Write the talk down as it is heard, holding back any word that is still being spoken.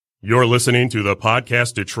You're listening to the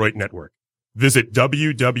Podcast Detroit Network. Visit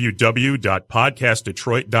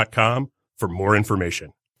www.podcastdetroit.com for more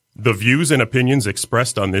information. The views and opinions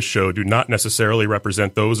expressed on this show do not necessarily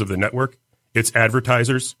represent those of the network, its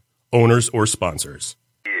advertisers, owners, or sponsors.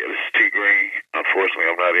 Yeah, this is T. Green. Unfortunately,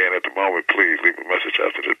 I'm not in at the moment. Please leave a message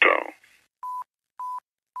after the tone.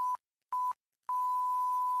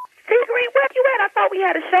 T. Green, where you at? I thought we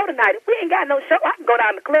had a show tonight. If we ain't got no show, I can go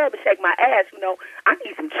down to the club and shake my ass, you know. I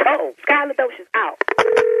need some show. Skylar Dosh is out.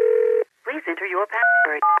 Please enter your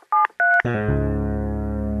password.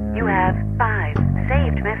 You have 5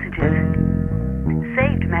 saved messages.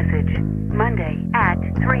 Saved message, Monday at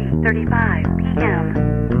 3:35 p.m.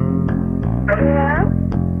 Hello?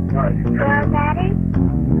 Hello, Daddy?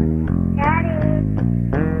 Daddy?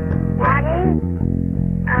 Daddy?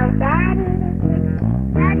 Oh, Daddy?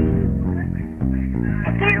 Daddy? I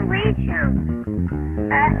can't reach you.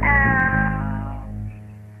 Uh-oh.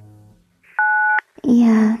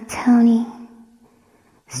 Yeah, Tony.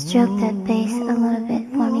 Stroke that bass a little bit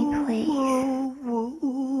for me, please.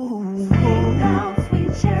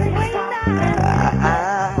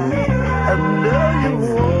 I know you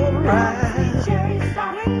alright.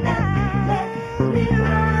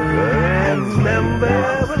 Remember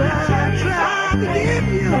when I tried to get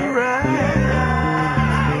you right.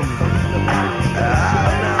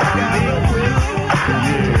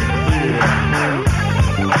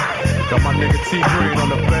 Got my nigga T Green on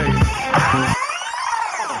the bass.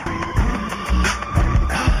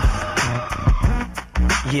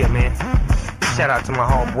 Yeah, man. Shout out to my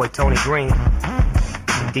homeboy Tony Green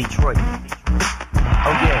in Detroit.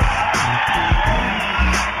 Oh, yeah.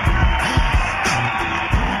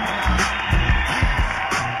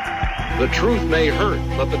 The truth may hurt,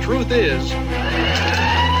 but the truth is,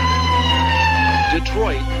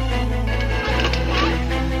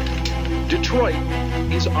 Detroit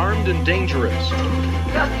is armed and dangerous.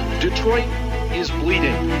 Detroit is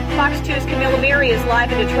bleeding. Fox 2's Camille Amiri is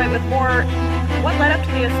live in Detroit with more. What led up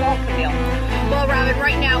to the assault, Camille? Well, Robin,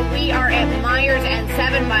 right now we are at Myers and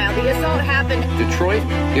 7 Mile. The assault happened. Detroit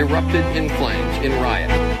erupted in flames, in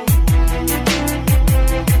riot.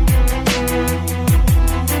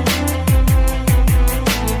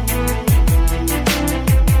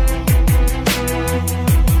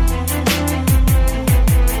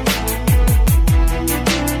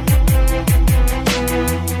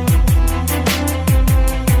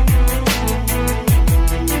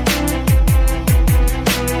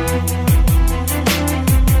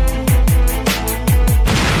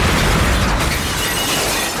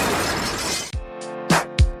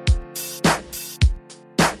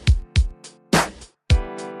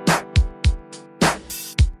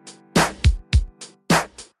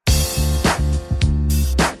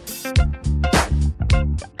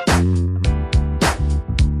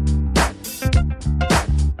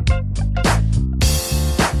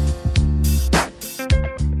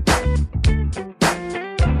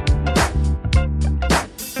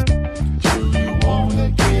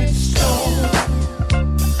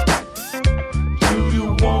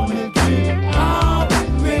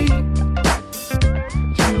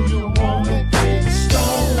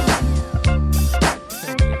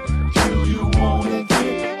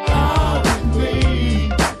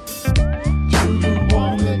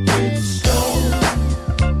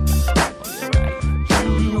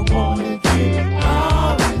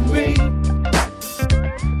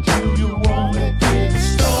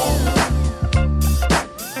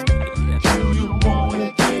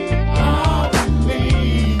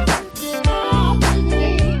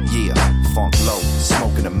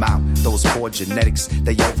 Genetics,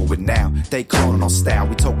 they over with now. They cloning on style.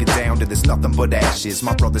 We took it down to there's nothing but ashes.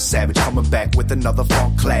 My brother Savage coming back with another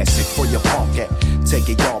funk classic for your punk at. Take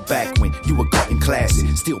it y'all back when you were cutting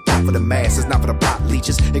classes. Still pump for the masses, not for the pot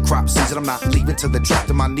leeches. In crop season, I'm not leaving till they drop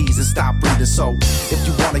to my knees and stop breathing. So if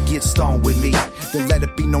you wanna get stoned with me, then let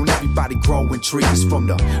it be known everybody growing trees. From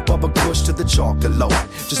the Bubba Kush to the Chocolate.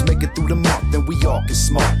 Just make it through the month, then we all can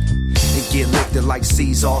smoke. And get lifted like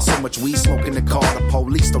Caesar. So much weed smoke in the car, the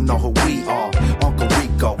police don't know who we are. Uncle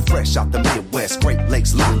Rico, fresh out the Midwest. Great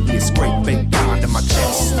Lakes locked, this great big pond in my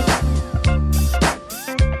chest.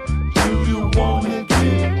 Do you wanna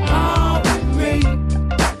get high with me?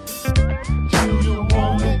 Do you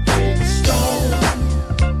wanna get stoned?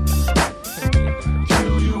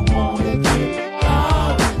 Do you wanna get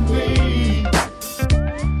high with me?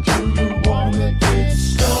 Do you wanna get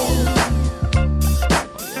stoned?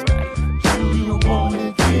 Do you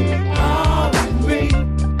wanna get high with me?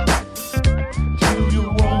 Do you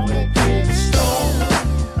wanna get stoned?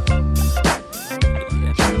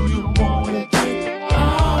 Do you wanna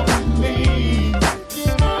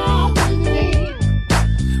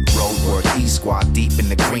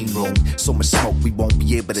smoke we won't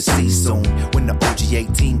be able to see soon. When the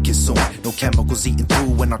OG-18 consume, no chemicals eating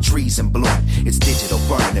through when our trees in bloom. It's digital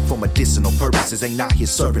burning and for medicinal purposes. Ain't out here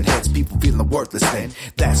serving heads, people feeling worthless then.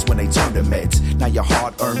 That's when they turn to meds. Now your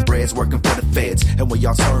hard-earned bread's working for the feds. And when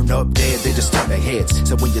y'all turn up dead, they just turn their heads.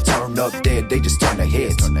 So when you turn up dead, they just turn their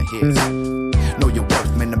heads. Know your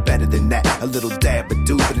worth, man, I'm better than that. A little dab, but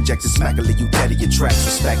do it, inject and smack, and leave you dead of your tracks.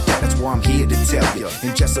 Respect that, that's why I'm here to tell you.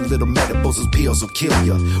 And just a little medibles, those pills will kill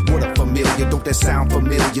you. What a familiar, don't that sound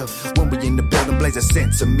familiar? When we in the building, blaze a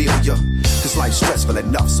sense familiar. Cause life's stressful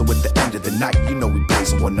enough, so at the end of the night, you know we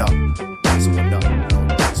blazing one up. Blazing one up,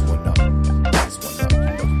 blazing one up, blazing one up. You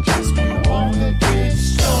know we blazing one up. Wanna get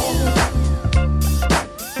stoned?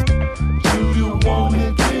 Do you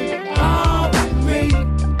wanna get out with me?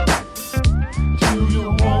 Do you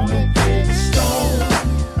wanna get stoned?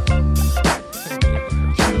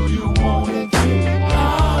 Do you wanna get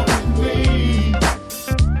out with me?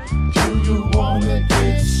 Do you wanna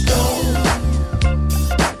get stoned?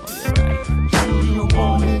 Do you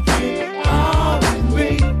wanna get out with me?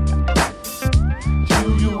 Do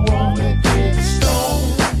you wanna get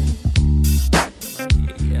stoned?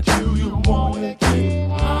 Do you wanna get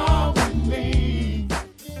out with me?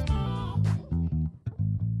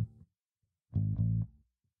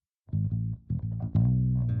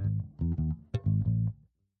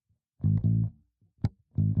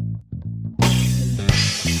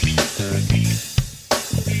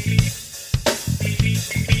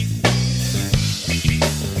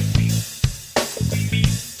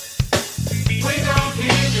 We don't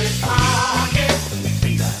keep this pocket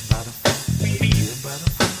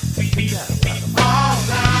all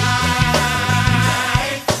night.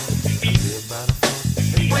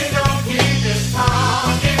 We don't keep this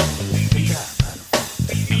pocket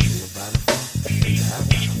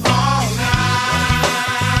all night.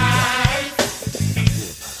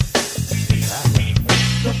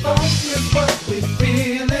 The funk is what we're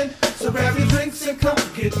feeling, so grab your drinks and come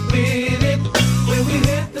get with it. When we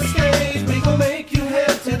hit the stage, we gon' make you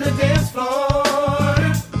head to the dance floor.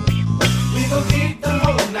 We gon' keep the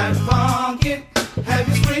whole night funkin', have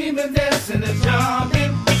you screaming, dancing and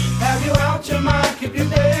jumping, have you out your mind, keep you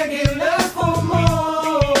begging us for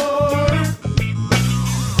more.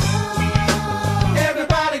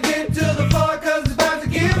 Everybody get to the floor, cause it's about to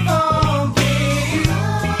get funky.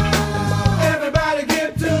 Everybody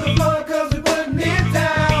get to the floor, cause we're putting it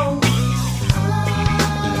down.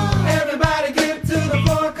 Everybody get to the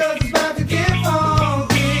floor, cause it's about to get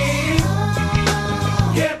funky.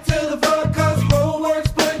 Get to the floor, cause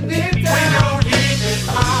Rollworks putting it down. We don't keep this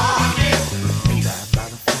pocket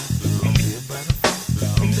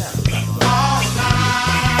all night.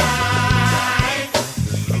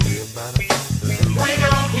 We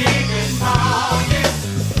don't keep this pocket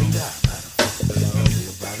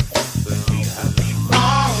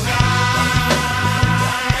all night.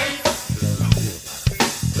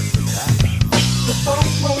 The funk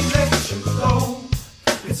won't let you go.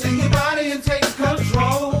 It's in your body and takes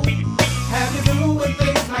control. Have you doing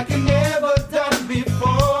things like you never done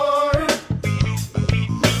before?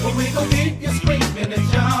 But we gon' keep you screaming and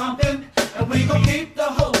jumping, and we gon' keep the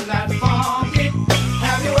whole night funky.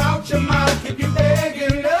 Have you out your mind, keep you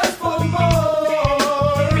begging us for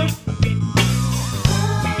more.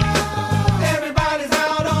 Everybody's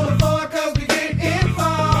out on the floor, cause we getting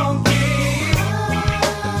funky.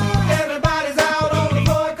 Everybody's out on the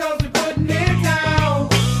floor, cause we putting it down.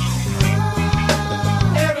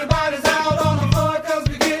 Everybody's out on the floor, cause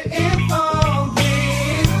we getting funky.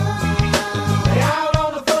 They out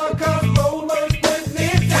on the floor, cause Rollers putting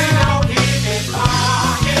it down. We don't keep this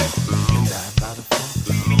pocket all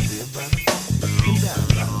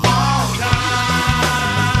night.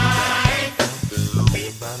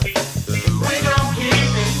 We don't keep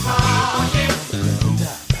this pocket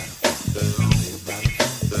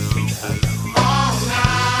all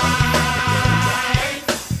night.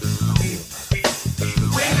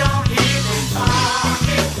 We don't keep this pocket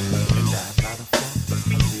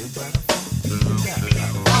all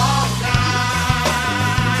night.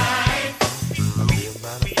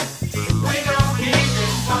 We don't keep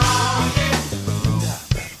this pocket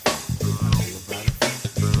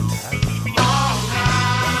all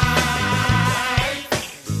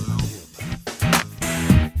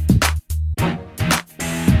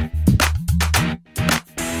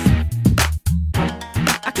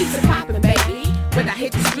I keep it poppin', baby. When I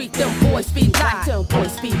hit the street, them boys speed light.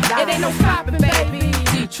 It ain't no stopping, baby.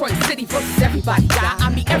 Detroit City versus everybody got. I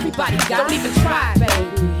mean everybody got. Don't even try,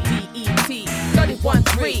 baby. DET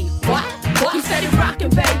 31-3. What? You steady rockin',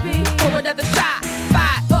 baby. For another shot.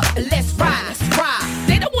 Fire up and let's ride.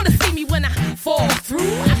 They don't wanna see me when I fall through.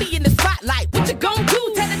 I be in the spotlight.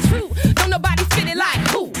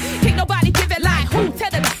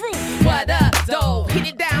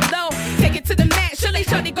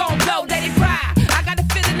 blow, let it ride. I got a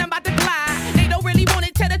feeling I'm about to glide. They don't really want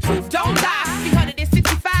to tell the truth, don't lie.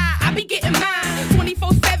 365, I be getting mine.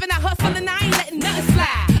 24/7, I hustle and I ain't letting nothing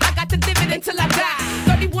slide. I got to live it until I die.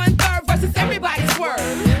 31/3 versus everybody's word.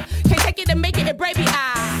 Can't take it and make it a baby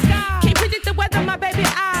eye. Can't predict the weather, my baby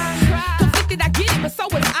eye. Conflicted, I get it, but so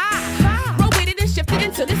was I. Roll with it and shift it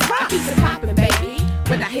into this rock. I keep it poppin', baby.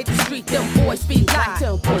 When I hit the street, them boys speed like.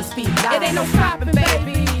 Them boys speed like. It ain't no stopping,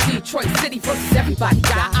 baby. Detroit City versus everybody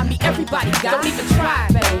got. I mean everybody got. Don't even try,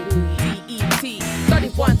 baby. DET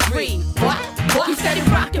 31-3. What? You steady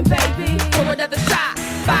rockin', baby. For another shot.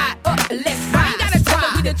 Fire up and let's ride. You gotta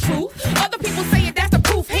tell me the truth. Other people saying that's the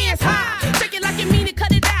proof. Hands high. Shake it like you mean it,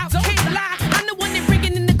 cut it out. Can't lie. I'm the one that bring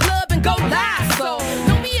it in the club and go live. So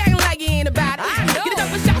don't be acting like you ain't about it. Get a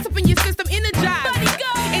couple shots up in your system, energize.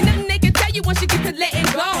 Ain't nothing they can tell you once you get to letting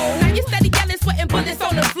go. Now you steady yelling, sweating bullets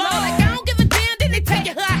on the floor. Like I don't give a damn, then they tell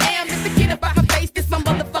you who I am. Just to get up out my face, this my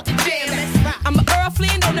motherfucking jam. I'm a Earl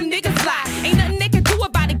Flynn on them niggas fly. Ain't nothing they can do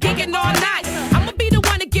about it, gigging all night. I'ma be the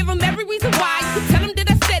one to give them every reason why. You tell them that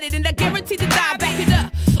I said it and I guarantee to die. Back it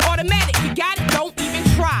up, automatic, you got it, don't even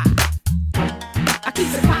try. I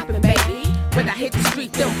keep it poppin', baby. When I hit the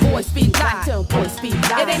street, them boys speed like. Them boys speed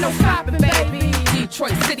like. It ain't no stopping, baby.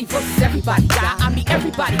 Detroit City versus everybody got. I mean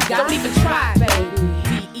everybody got. Don't even try,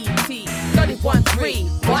 baby. DET 31-3.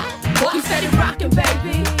 What? You steady rockin',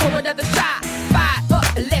 baby. For another shot. Fire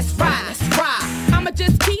up and let's ride. Let's ride. I'ma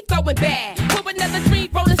just keep throwing back. For another three,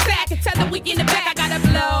 roll a sack and tell them we in the back. I gotta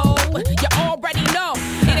blow. You already know.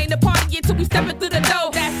 It ain't a party until we steppin' through the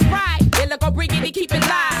door. That's right. They look gon' bring it and keep it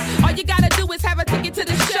live. All you gotta do is have a ticket to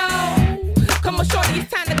the show. Come on, shorty,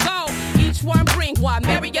 it's time to go. Each one bring one,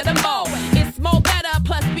 merrier the more. It's more better,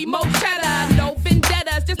 plus be more cheddar. No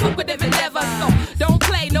vendettas, just lucrative endeavor. So don't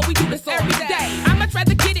play, no, we do this every day. I much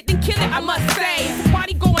rather get it than kill it, I must say. It's a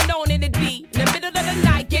party going on in the D. In the middle of the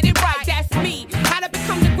night, get it right, that's me. How to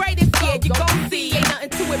become the greatest, yeah, you gon' see. Ain't nothing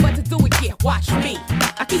to it but to do it, yeah, watch me.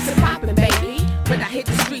 I keep it poppin', baby. When I hit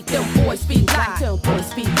the street, them boys speed like. Them boys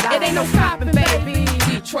speed like. It ain't no stopping, baby.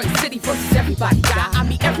 Detroit City versus everybody got. I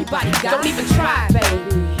mean everybody got. Don't even try,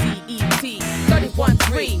 baby. DET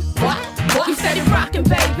 31-3. What? You steady rockin',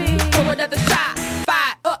 baby. For another shot.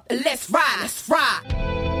 Fire up and let's ride. Let's ride.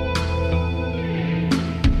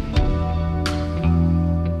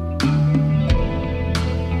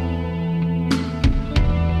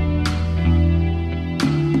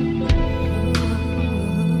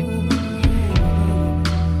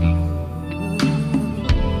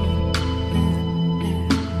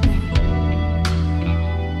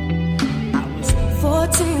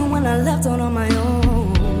 When I left out on my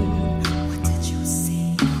own, what did you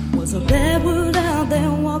see? Was a bad world out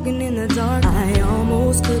there walking in the dark. I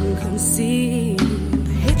almost couldn't conceive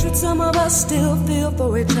the hatred some of us still feel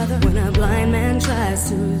for each other. When a blind man tries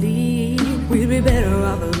to lead, we'd be better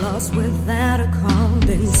off lost without a call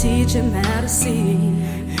than teach him how to see.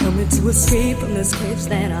 Help me to escape from this cage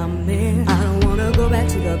that I'm in. I don't wanna go back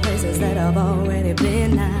to the places that I've already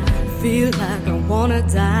been. I feel like I wanna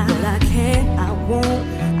die, but I can't, I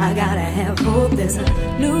won't. I gotta have hope. There's a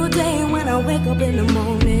new day when I wake up in the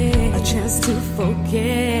morning. A chance to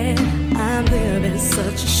forget. I'm living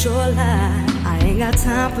such a short life. I ain't got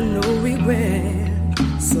time for no regret.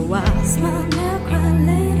 So I smile now, cry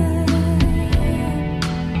later.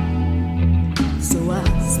 So I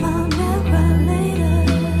smile now, cry later.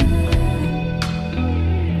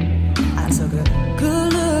 I took a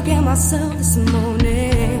good look at myself this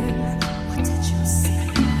morning. What did you see?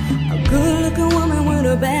 A good-looking woman with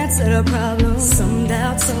a bad set of problems. Some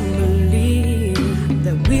doubt, some believe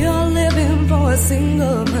that we are living for a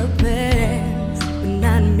single purpose, but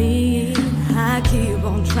not me. I keep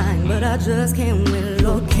on trying, but I just can't win.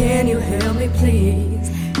 Lord, can you help me, please?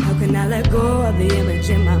 How can I let go of the image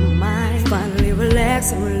in my mind? Finally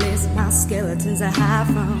relax and release my skeletons I hide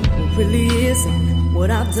from what really isn't what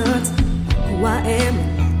I've done to who I am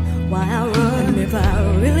and why I run. And if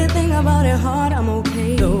I really think about it hard, I'm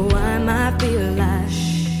okay. Though I might feel like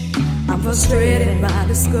I'm frustrated by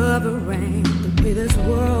discovering the way this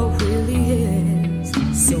world really is.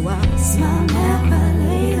 So I smile now, cry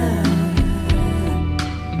later.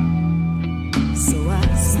 So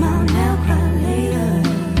I smile now, cry later.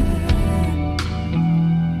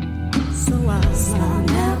 So I smile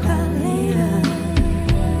now, cry later.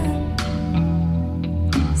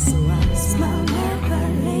 So I smile now, cry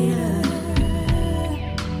later.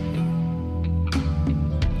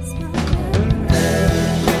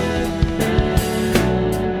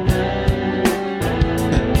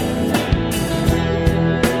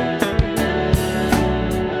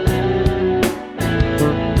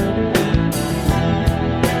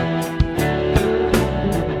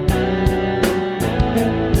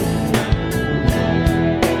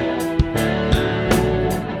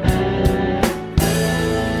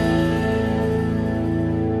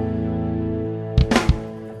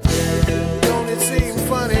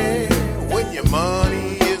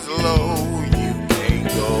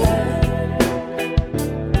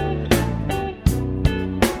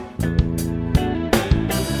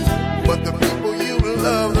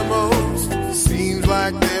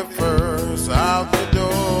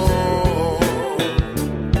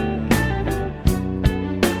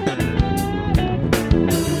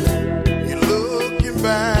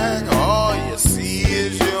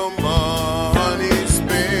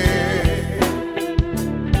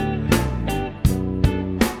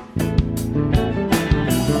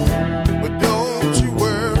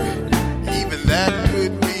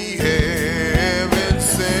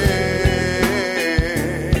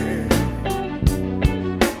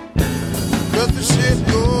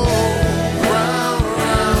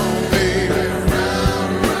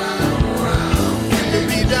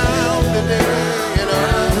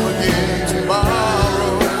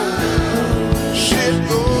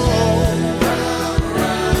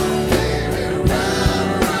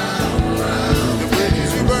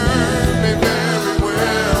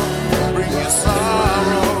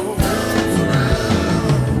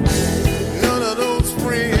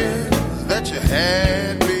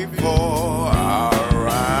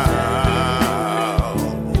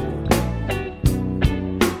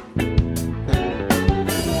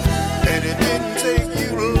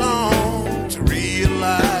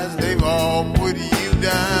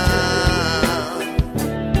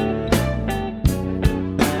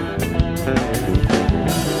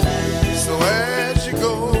 So as you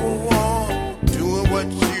go on doing what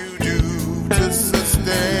you do to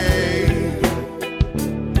sustain,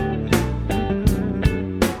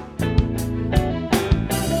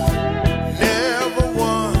 never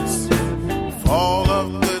once fall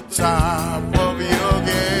off the top of your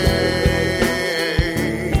game,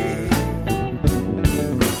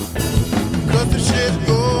 'cause the shit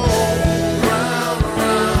goes round,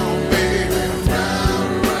 round, baby,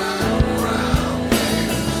 round, round, round,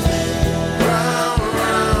 baby, round,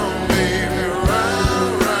 round, baby,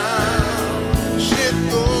 round, round. Shit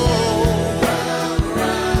goes round,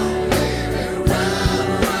 round, baby, round,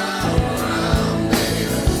 round, round,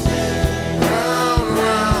 baby, round,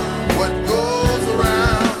 round. What goes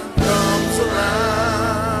around comes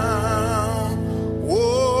around.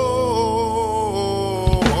 Whoa.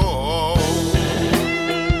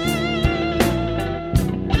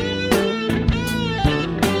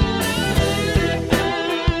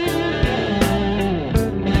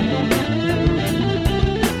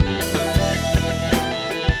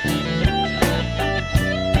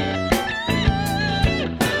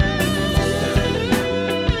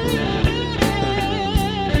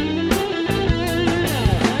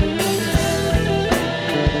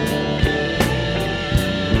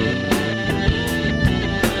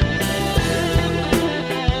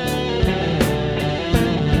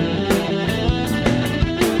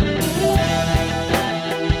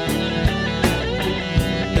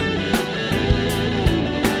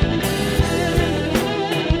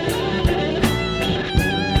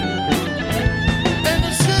 And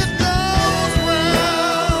the shit goes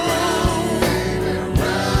round, baby,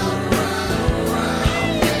 round, round, round.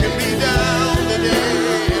 You can be down today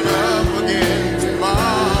and up again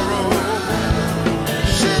tomorrow.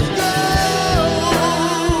 Shit goes,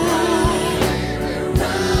 baby,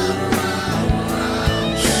 round, round,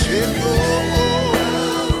 round. Shit goes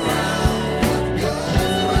round, what goes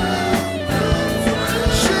round comes around.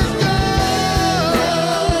 Shit goes,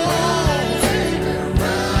 baby,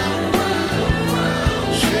 round, round, round.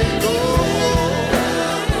 Shit goes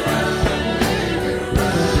round, baby,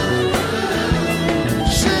 round, round.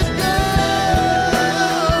 Shit goes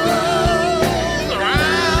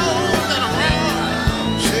around and around.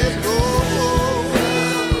 Shit goes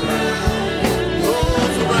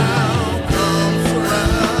around, comes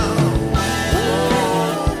around.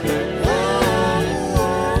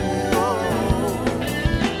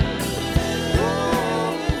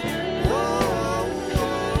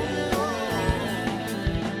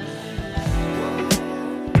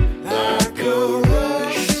 Like a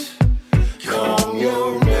rush, calm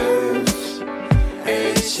your nerves.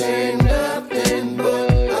 Ain't saying nothing but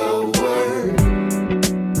a word.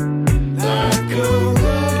 Like a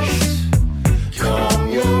rush, calm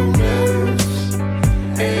your nerves.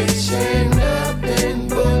 Ain't saying nothing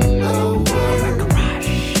but a word.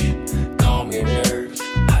 Calm your nerves.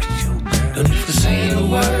 Don't need to say a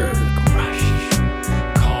word.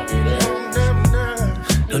 Calm your nerves.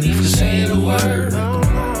 Don't need to say a word.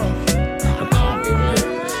 Calm your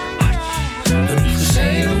nerves. Don't need to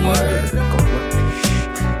say a word.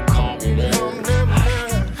 Calm your nerves.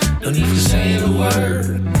 Don't need to say a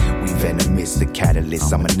word. We venomous, the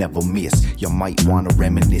catalyst, I'ma never miss. You might wanna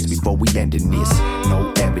reminisce before we ending this.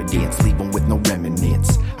 No evidence, leave 'em with no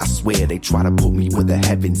remnants. I swear they try to put me where the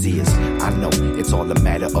heavens is. I know it's all a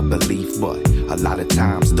matter of belief, but a lot of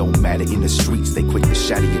times don't matter in the streets. They quick to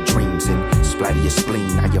shatter your dreams and splatter your spleen.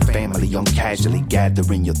 Now your family on casually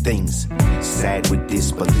gathering your things. Sad with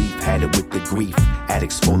disbelief, had it with the grief.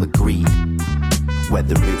 Addicts full of greed.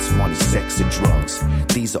 Whether it's money, sex, or drugs,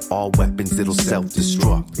 these are all weapons that'll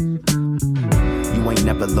self-destruct. You ain't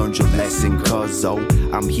never learned your lesson, cuz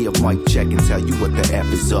I'm here, mic check, and tell you what the F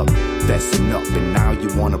is up. Fessing up, and now you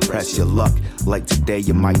wanna press your luck. Like today,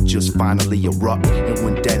 you might just finally erupt. And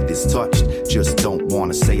when death is touched, just don't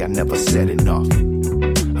wanna say I never said enough.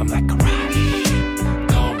 I'm like a rush,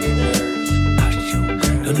 calm your nerves.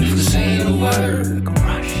 Don't need to say a word.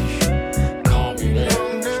 Rush, calm your nerves.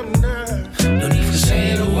 Don't need to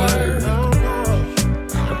say a word.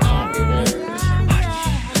 Calm your nerves.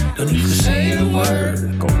 Don't need to say a word.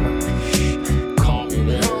 Calm your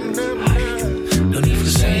nerves. Don't need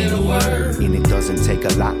to say a word. And it doesn't take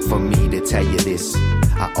a lot for me to tell you this.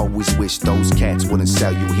 I always wish those cats wouldn't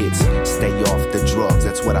sell you hits. Stay off the drugs,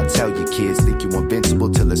 that's what I tell you kids. Think you're invincible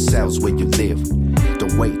till it sells where you live.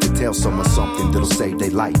 Don't wait to tell someone something that'll save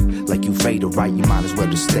their life. Like you fade or right, you might as well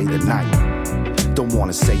just stay the night. Don't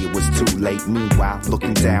wanna say it was too late. Meanwhile,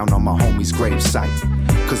 looking down on my homie's gravesite.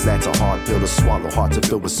 Cause that's a hard pill to swallow, hard to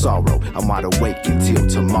fill with sorrow. I'm wide awake until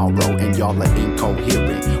tomorrow, and y'all are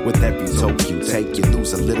incoherent. With every toke you take, you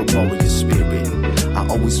lose a little more of your spirit. I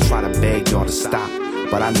always try to beg y'all to stop,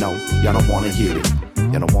 but I know y'all don't wanna hear it.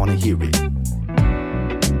 Y'all don't wanna hear it.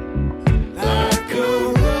 Like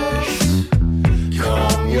a rush,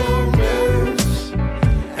 calm your nerves.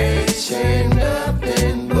 Age ain't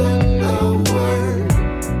nothing but a word.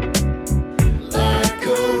 Like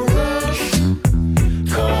a rush,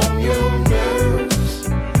 calm your nerves.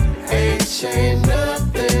 Age ain't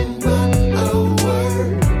nothing but a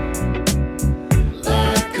word.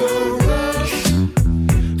 Like a rush,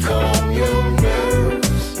 calm your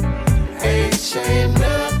nerves. Age ain't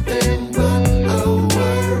nothing but a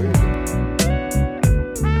word.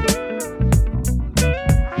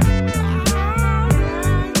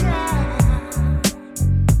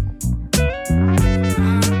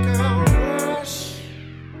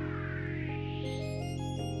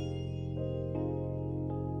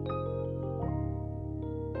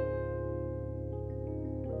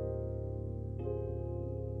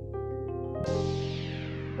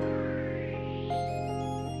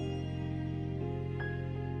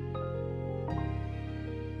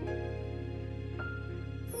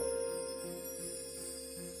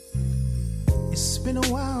 It's been a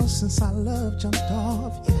while since our love jumped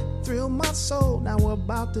off. Yeah, thrilled my soul, now we're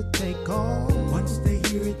about to take off. Once they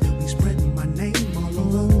hear it, they'll be spreading my name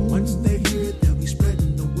all over. Once they hear it, they'll be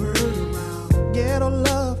spreading the word around. Ghetto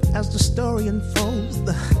love, as the story unfolds.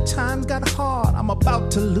 The times got hard, I'm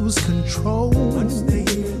about to lose control. Once they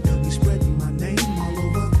hear it, they'll be spreading my name all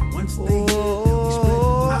over. Once they hear it, they'll be spreading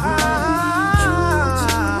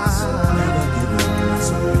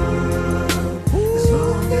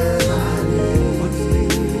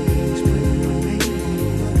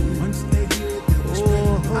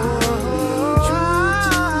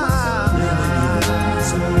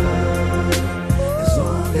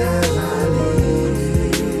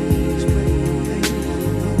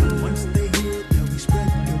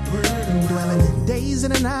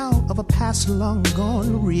in and out of a past long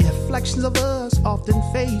gone. Reflections of us often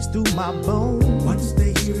fade through my bones. Once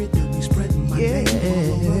they hear it, they'll be spreading my name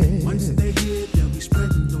all over. Once they hear it, they'll be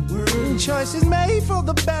spreading the word. Choices made for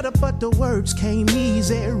the better, but the words came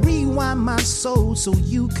easy. Rewind my soul so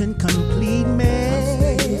you can complete me. Once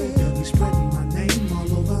they hear it, they'll be spreading my name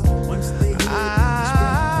all over. Once they hear it, they'll be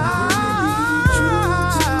spreading my name.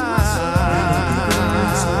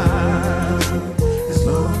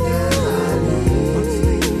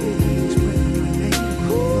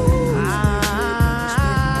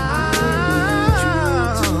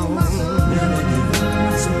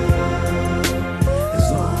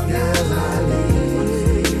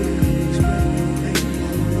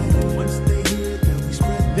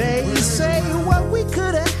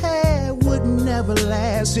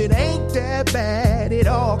 It ain't that bad, it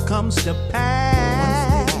all comes to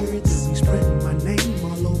pass. Once they hear it, they'll be spreading my name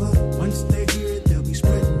all over. Once they hear it, they'll be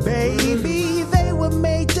spreading. Baby, they were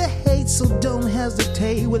made to hate, so don't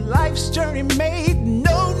hesitate. With life's journey made,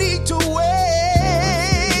 no need to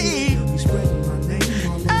wait. They'll be spreading my name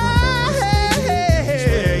all over.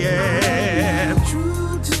 Yeah.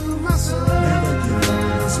 True to myself, never give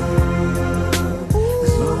up my soul.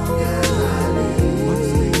 As long as I live. Once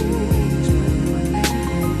they hear it, spreading my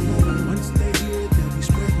name. Once they hear it, they'll be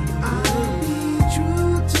spreading. I'll be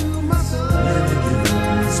true to myself. Never give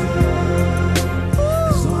up my soul.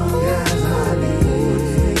 As long as I live.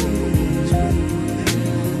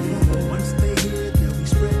 Once they hear it, they'll be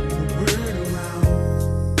spreading the word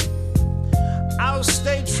around. I'll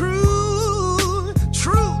stay true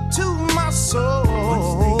to my soul. Once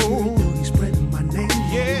they hear it, they'll be spreading my name.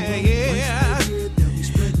 Yeah. Once they hear it, they'll be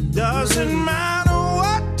spreading. Doesn't matter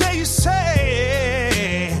what they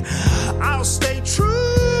say. I'll stay true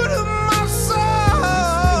to my soul.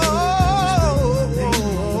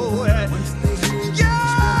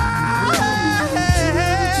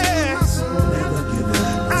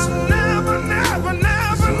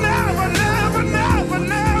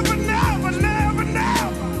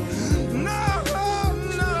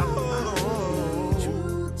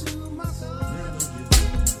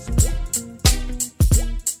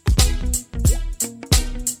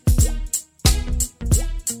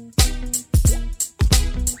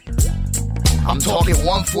 I'm talking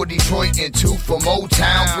 1 for Detroit and 2 for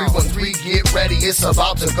Motown. 313, get ready, it's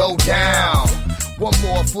about to go down. One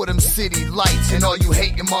more for them city lights and all you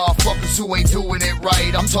hating motherfuckers who ain't doing it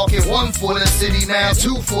right. I'm talking one for the city now,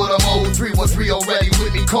 two for them old 313 already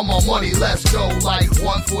with me. Come on, money, let's go. Like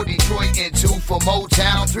one for Detroit and two for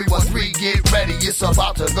Motown. 313, get ready, it's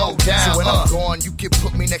about to go down. So when I'm gone, you can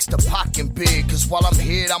put me next to Pac and Big. Cause while I'm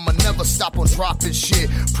here, I'ma never stop on dropping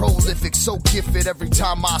shit. Prolific, so gifted every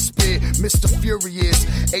time I spit. Mr. Furious,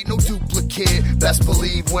 ain't no duplicate. Best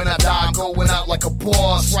believe when I die, I'm going out like a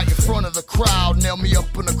boss. Right in front of the crowd, nail me up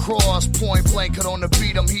in the cross. Point blank, cut on the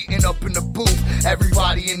beat, I'm heating up in the booth.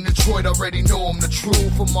 Everybody in Detroit already know I'm the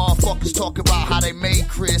truth. For motherfuckers talk about how they made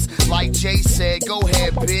Chris. Like Jay said, go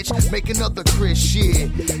ahead, bitch, make another Chris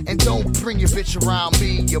shit. And don't bring your bitch around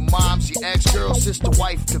me. Your mom's your ex-girl, sister,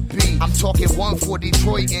 wife to be. I'm talking one for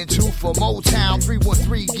Detroit and two for Motown.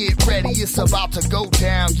 313, get ready, it's about to go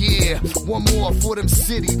down, yeah. One more for them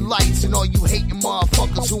city lights and all you hating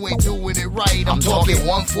motherfuckers who ain't doing it right. I'm talking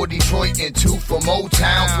one for Detroit and two for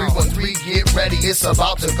Motown. 313, get ready, it's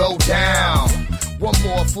about to go down. One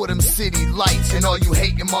more for them city lights and all you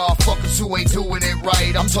hating motherfuckers who ain't doing it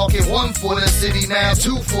right. I'm talking one for the city now,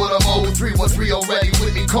 two for them old 313 already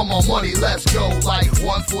with me. Come on, money, let's go. Like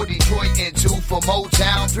one for Detroit and two for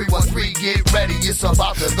Motown. 313, get ready, it's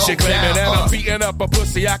about to go she down. claiming that I'm beating up a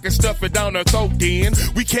pussy, I can stuff it down her throat then.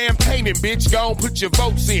 We campaigning, bitch, gon' put your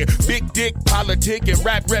votes in. Big dick, politic, and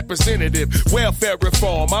rap representative. Welfare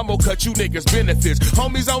reform, I'm gonna cut you niggas benefits.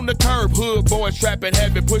 Homies on the curb, hood boys trapping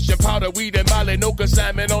heavy, pushing powder, weed, and Molly. No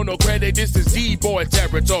consignment on no credit, this is D-boy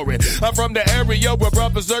territory. I'm from the area where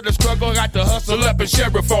brothers are the struggle, got to hustle up and share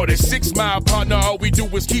it for this 6 mile partner. All we do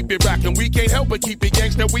is keep it rockin'. We can't help but keep it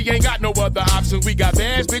gangsta. We ain't got no other options. We got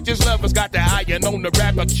bands, bitches, lovers, got the iron on the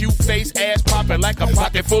rapper. Cute face, ass poppin' like a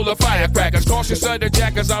pocket full of firecrackers. Cautious of the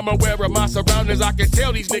jackers, I'm aware of my surroundings. I can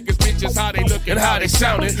tell these niggas bitches how they lookin', how they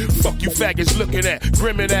soundin'. Fuck you faggots looking at,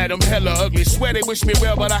 grimmin' at them, hella ugly. Swear they wish me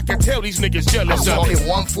well, but I can tell these niggas jealous I'm of it. talking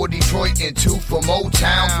one for Detroit and two for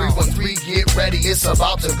Motown. 313, get ready, it's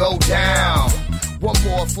about to go down. One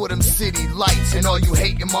more for them city lights and all you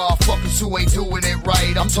hating motherfuckers who ain't doing it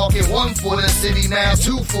right. I'm talking one for the city now,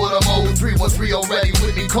 two for them old 313 already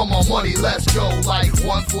with me. Come on, money, let's go. Like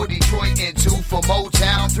one for Detroit and two for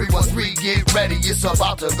Motown. 313, get ready, it's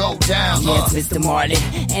about to go down. Yeah, it's Mr. Marlin,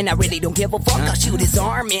 and I really don't give a fuck. I'll shoot his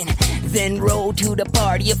arm in, then roll to the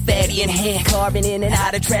party, a fatty in hand, carving in and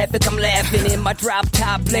out of traffic. I'm laughing in my drop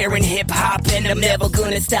top, blaring hip hop, and I'm never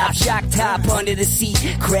gonna stop. Shock top under the seat,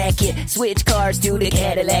 crack it, switch cars to the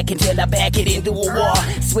Cadillac until I back it into a wall.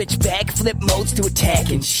 Switch back, flip modes to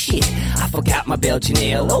attack, and shit, I forgot my Belgian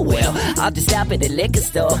ale. Oh well, I'll just stop at the liquor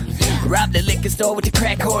store, rob the liquor store with the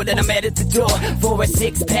crack whore that I met at the door. For a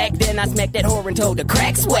 6-pack, then I smacked that whore and told her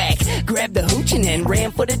crack's whack. Grabbed the hooch and then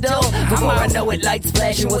ran for the door. Before I know it, lights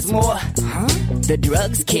flashing, what's more, the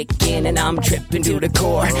drugs kick in and I'm tripping to the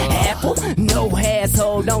core. Apple, no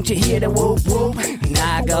asshole, don't you hear the whoop whoop?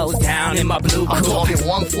 Now goes down in my blue coupe. I'm talking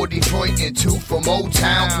one for Detroit and two for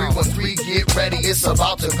Motown. 313, get ready, it's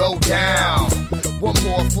about to go down. One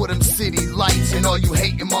more for them city lights and all you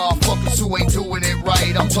hating motherfuckers who ain't doing it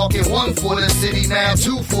right. I'm talking one for the city now,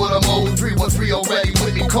 two for them old 313 already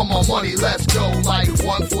with me. Come on, money, let's go. Like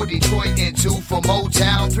one for Detroit and two for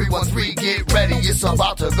Motown. 313, get ready, it's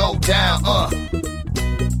about to go down.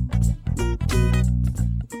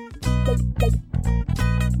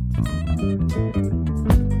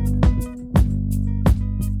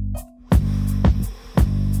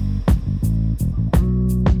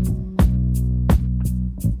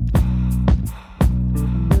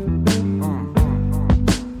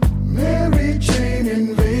 Mary Jane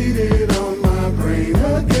invaded on my brain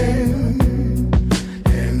again,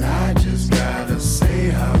 and I just gotta say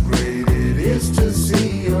how great it is to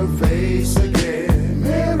see your face again.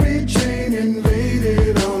 Mary Jane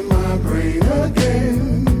invaded on my brain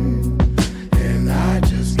again, and I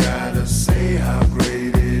just gotta say how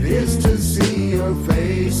great it is to see your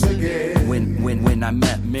face again. When I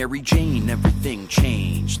met Mary Jane, everything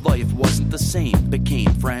changed. Life wasn't the same.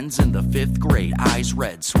 Became friends in the 5th grade. Eyes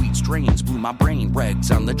red, sweet strains blew my brain.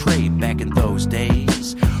 Regs on the tray back in those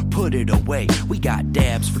days. Put it away, we got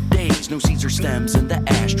dabs for days. No Caesar stems in the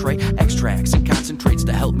ashtray. Extracts and concentrates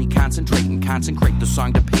to help me concentrate and consecrate the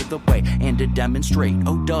song to pave the way and to demonstrate.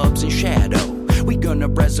 Oh, Dubs and Shadow, we gonna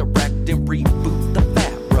resurrect and reboot the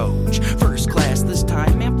Fat Roach. First class this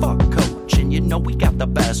time, man, fuck Coach. And you know we got the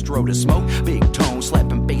best road to smoke. Big Tone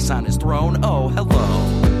slapping bass on his throne. Oh,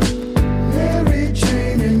 hello. Mary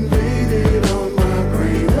Jane invaded on my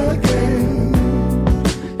brain again,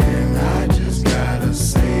 and I just gotta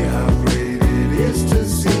say how great it is to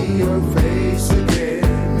see your face again.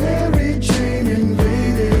 Mary Jane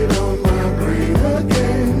invaded on my brain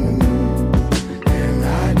again,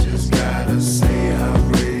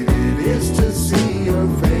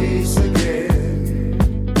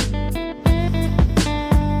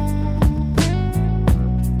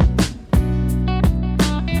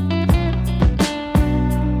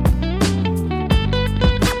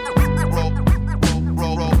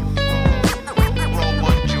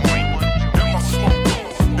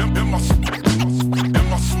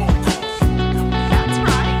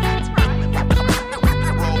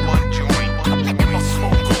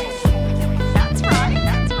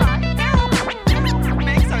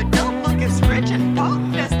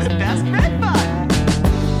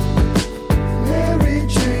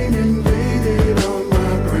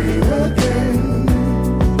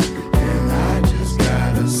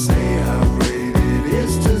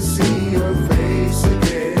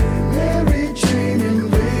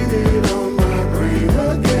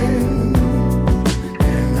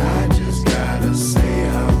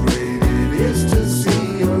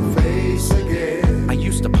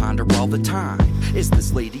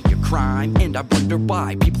 crime, and I wonder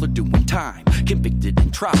why people are doing time. Convicted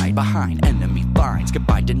and tried behind enemy lines.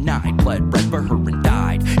 Goodbye denied, bled red for her and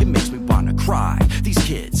died. It makes me wanna cry. These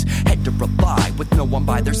kids had to rely with no one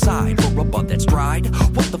by their side for a bud that's dried.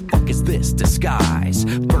 What the fuck is this disguise?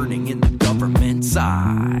 Burning in the government's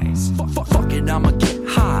eyes. Fuck it, I'ma get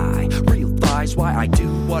high. Realize why I do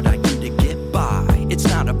what I do to get by. It's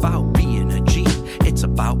not about being a G, it's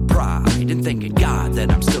about pride. And thanking God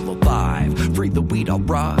that I'm still alive. Free the weed, I'll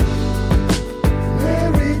ride.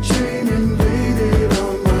 Mary Jane invaded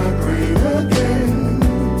on my brain again.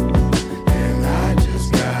 And I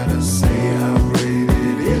just gotta say how great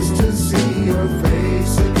it is to see your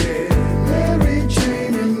face again. Mary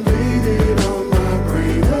Jane invaded on my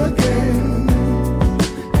brain again.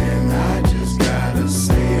 And I just gotta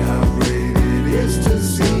say how great it is to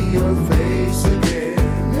see your face again.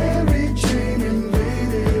 Mary Jane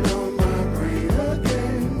invaded on my brain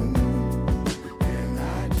again. And I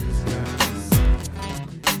just gotta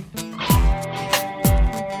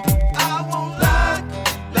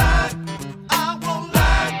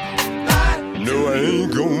No, I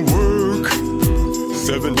ain't gonna work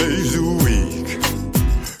 7 days a week.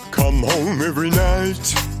 Come home every night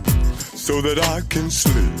so that I can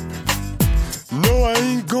sleep. No, I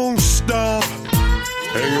ain't gonna stop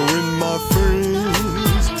hanging with my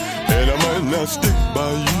friends. And I might not stick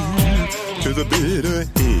by you to the bitter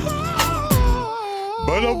end.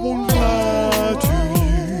 But I won't lie to you.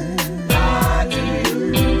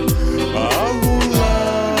 I won't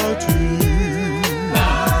lie to you.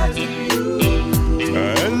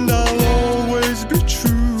 And I'll always be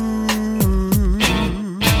true.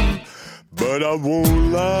 But I won't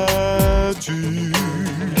lie to you.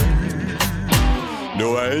 No,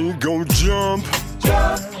 I ain't gonna jump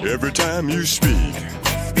every time you speak.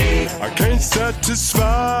 I can't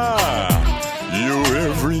satisfy your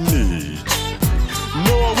every need.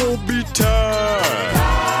 No, I won't be tired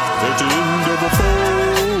at the end of a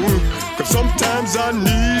phone. 'Cause sometimes I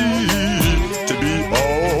need to be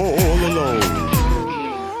all alone.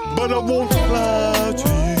 But I won't lie to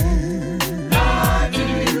you.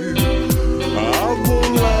 I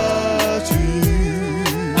won't lie to you.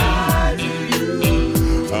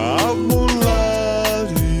 I won't lie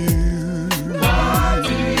to you.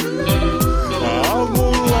 I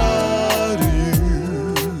won't lie to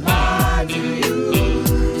you.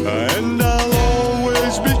 And I'll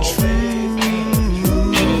always be true.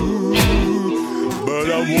 But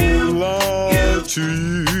I won't lie to you.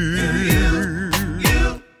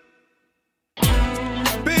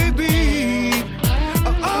 Baby,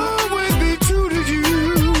 I'll always be true to you.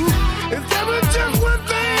 If there was just one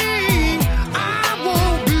thing I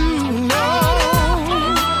won't do, no.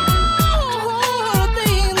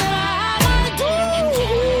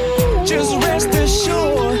 Just rest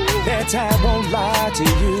assured that I won't lie to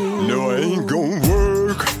you. No, I ain't gonna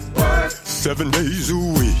work 7 days a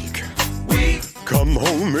week. Come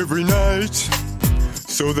home every night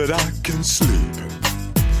so that I can sleep.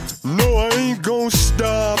 No, I ain't gonna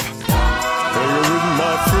stop hanging with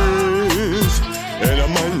my friends. And I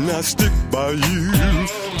might not stick by you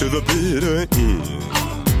to the bitter end.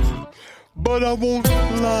 But I won't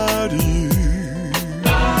lie to you.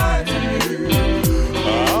 I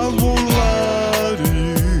won't lie to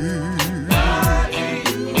you.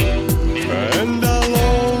 And I'll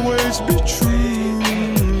always be true.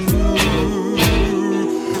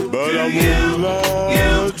 But I won't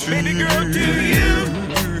lie to you.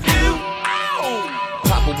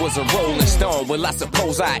 Papa was a rolling stone, well I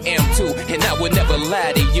suppose I am too. And I would never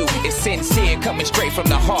lie to you, it's sincere coming straight from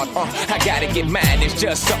the heart. I gotta get mine, it's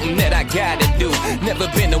just something that I gotta do. Never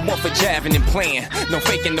been the one for jiving and playing, no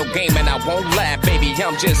faking, no game, and I won't lie, baby,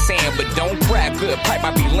 I'm just saying. But don't cry, good pipe, I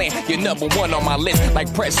be laying. You're number one on my list, like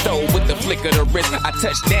presto with the flick of the wrist. I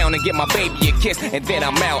touch down and get my baby a kiss, and then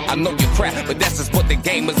I'm out. I know you crap, but that's just what the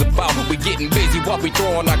game is about. We getting busy while we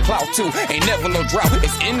throwing our clout too. Ain't never no drought,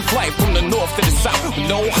 it's in flight from the north to the south.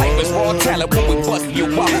 No hype, it's raw talent when we bust you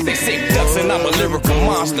out. They say ducks and I'm a lyrical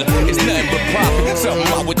monster. It's nothing but profit, something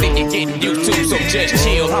I would think you're getting used to. So just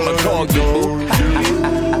chill, I'ma call you boo.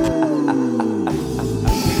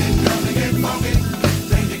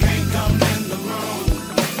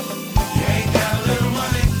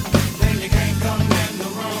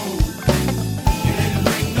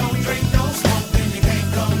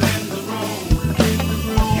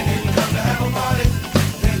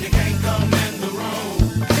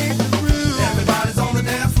 Everybody's on the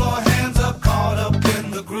dance floor, hands up, caught up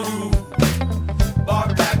in the groove.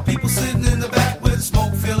 Bar back, people sitting in the back with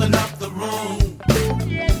smoke filling up the room.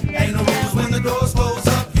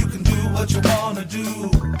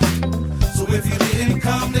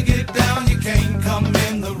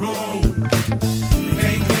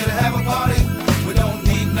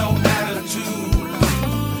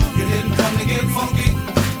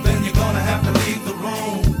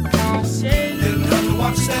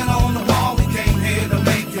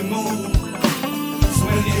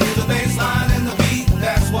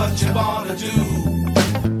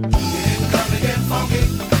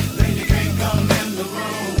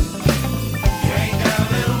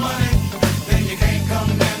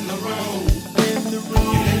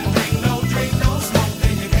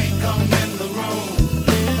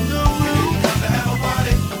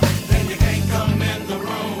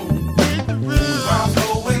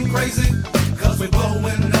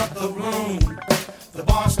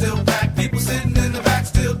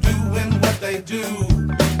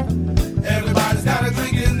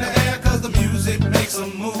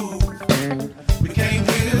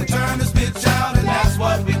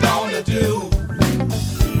 to do.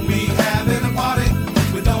 We having a party,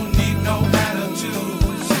 we don't need no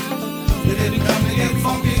attitudes. You didn't come to get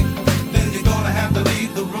funky, then you're gonna have to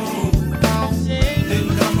leave the room.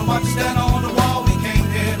 Didn't come to watch stand on the wall, we came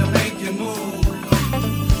here to make you move.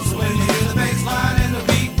 So when you hear the bass line and the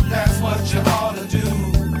beat, that's what you ought to do. You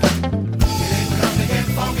didn't come to get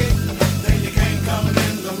funky, then you can't come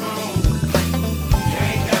in the room. You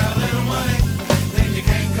ain't got a little money, then you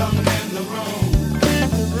can't come in the room.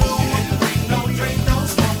 You didn't bring no drink, no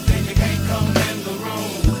smoke, then you can't come in the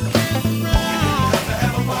room. You didn't come to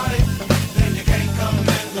have a party, then you can't come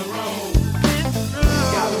in the room.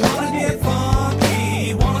 Gotta wanna get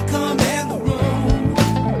funky, wanna come in the room.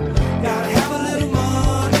 Gotta have a little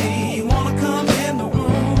money, wanna come in the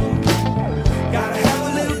room. Gotta have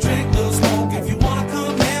a little drink, little smoke if you wanna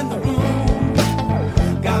come in the room.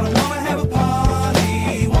 Gotta wanna have a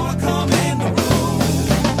party, wanna come in the room.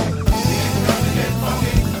 You ain't come to get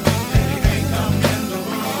funky, then you can't come in the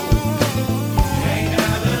room. You ain't got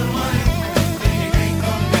a little money, then you can't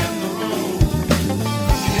come in the room.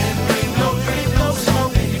 You didn't bring no drink, no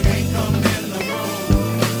smoke, then you can't come in the room.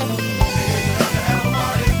 You didn't come to have a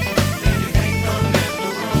party, then you can't come in the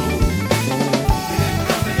room. You didn't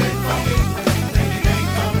come to get funky, then you can't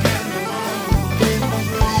come in the room.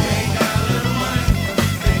 You ain't got a little money,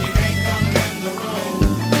 then you can't come in the room.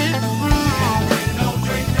 You didn't bring no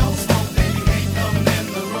drink, no smoke, then you can't come in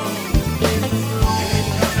the room. You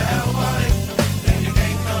didn't come to have a party, then you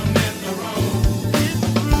can't come in the room.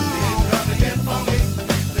 You didn't come to get funky,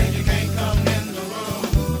 then you can't come in the room.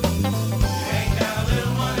 You ain't got a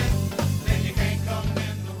little money, then you can't come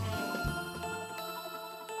in the room.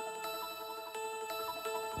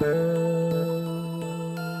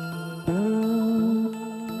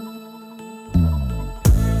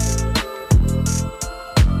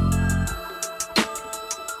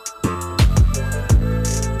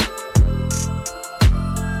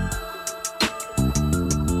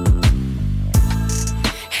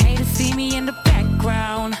 Hate to see me in the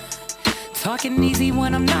background, talking easy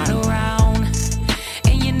when I'm not around.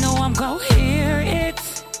 And you know I'm gon' hear it,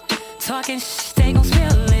 talking they gon'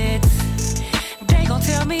 spill it. They gon'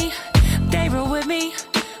 tell me, they real with me,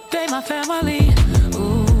 they my family.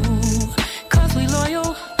 Ooh, cause we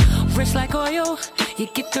loyal, rich like oil, you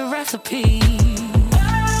get the recipe.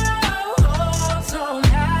 Oh, so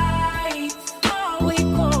nice, all we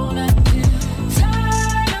gonna do.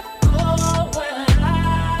 Tired of going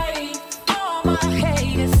live, all my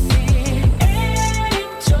haters sit and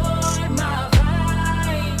enjoy my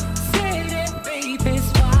vibe. Sit and beat this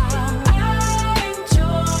while I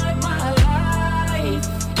enjoy my life.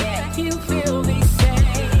 If you feel me, say,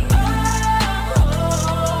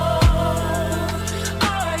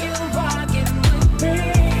 are you rocking with me?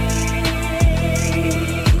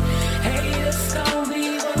 Haters gon' be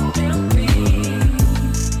what they'll be.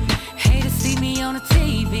 Haters see me on the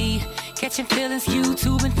TV, catching feelings,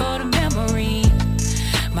 YouTubing for the memory.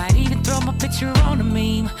 Might even throw my picture on a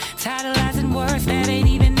meme, titleizing words that ain't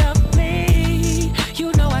even of me.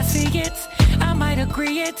 You know I see it, I might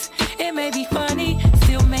agree it. It may be funny,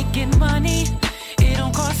 still making money. It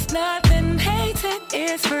don't cost nothing, hating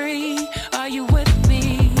is free. Are you with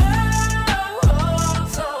me? Oh,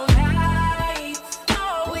 so nice,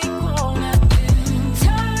 all we gonna do.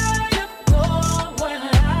 Tired of going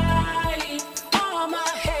live, all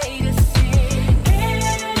my haters sit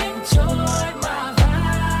and enjoy my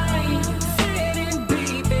vibe. Sit and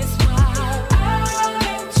beat this while I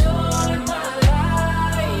enjoy my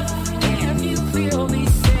life. If you feel me,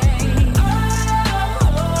 say,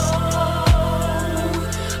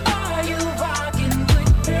 are you rocking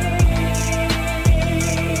with me?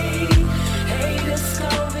 Haters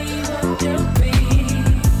gon' be what they'll be.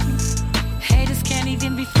 Haters can't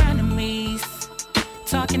even be frenemies,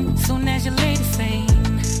 talking soon as your lady sing.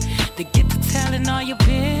 They get to telling all your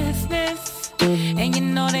business, and you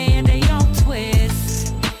know they had their own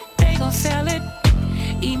twist. They gon' sell it,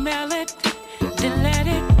 email it, then let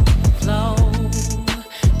it flow.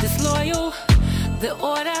 Disloyal, the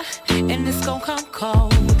order, and it's gon' come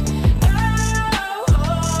cold.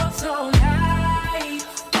 Oh, so nice,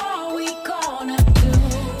 all we gonna do.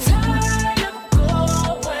 Tired of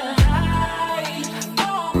going live,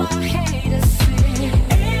 all my haters sit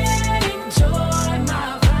and enjoy my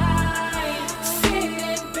vibe. Sit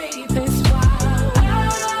and beat this while I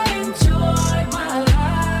enjoy my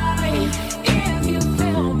life. If you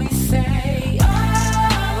feel me, say,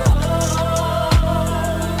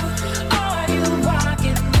 are you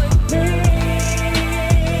rocking with me?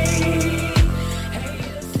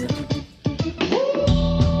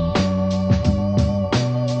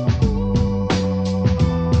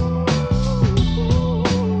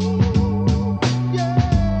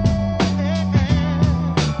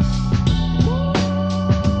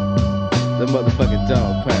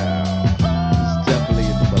 Dog Pound. It's definitely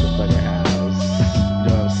in the motherfucking house. You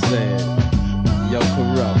know what I'm saying? Yo,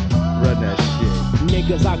 Corrupt, run that shit.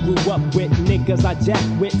 Niggas I grew up with, niggas I jack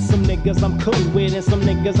with, some niggas I'm cool with, and some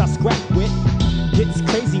niggas I scrap with. Gets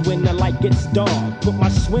crazy when the light gets dark. Put my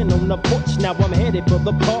Schwinn on the porch, now I'm headed for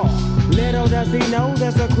the park. Little does he know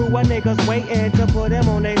there's a crew of niggas waiting to put him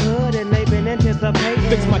on their hood, and they've been anticipating.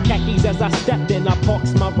 Fix my khakis as I step in, I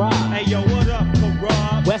parks my ride. Hey yo, what up,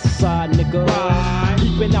 Rob? West side, nigga. Right.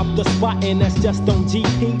 Peeping out the spot, and that's just on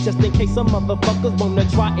GP. Just in case some motherfuckers wanna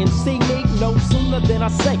try and see me. No sooner than I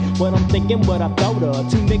say what I'm thinking, what I thought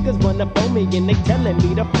of. Two niggas run up on me, and they telling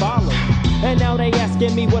me to follow. And now they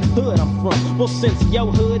asking me what hood I'm from. Well, since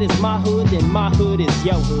your hood is my hood, then my hood is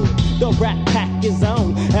your hood. The Rat Pack is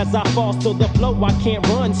on. As I fall to the flow, I can't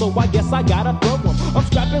run, so I guess I gotta throw them. I'm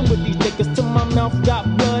strapping with these niggas till my mouth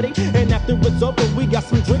got bloody. And after it's over, we got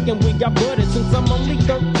some drinking, we got buddy. Since I'm only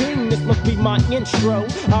 13, this must be my intro.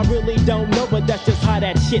 I really don't know, but that's just how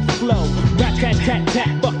that shit flow. Rat, tat, tat,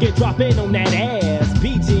 tat, fuck it, drop in on that ass.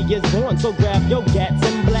 PG is born, so grab your gats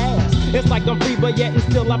and blast. It's like I'm free, but yet and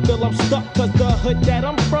still I feel I'm stuck. Cause the hood that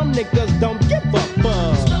I'm from, niggas don't give a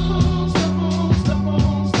fuck.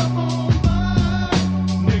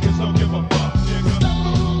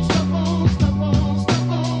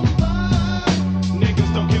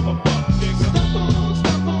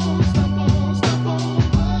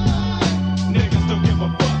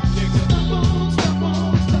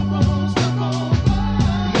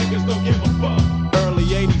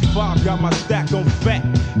 Got my stack on fat,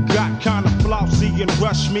 got kinda flossy and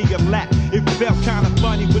rushed me a lap. It felt kinda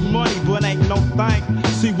funny with money, but ain't no thing.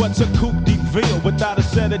 See what's a coupe de ville without a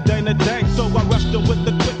set of Dana Dang. So I rushed her with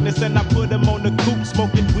the quickness and I put him on the coupe,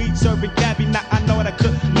 smoking weed, serving cabbie. Now I know what I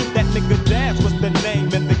could. Look, that nigga Daz was the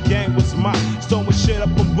name and the game was mine. Stowing shit up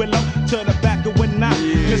from Willow to the back of when I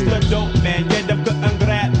Mr. Dope Man, yeah, them couldn't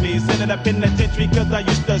grab me. Send it up penitentiary cause I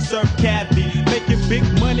used to serve cabbie. Making big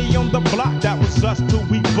money on the block, that was us till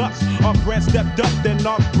we bust. Our brand stepped up, then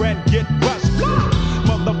our brand get rushed.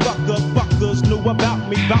 Motherfuckers, fuckers knew about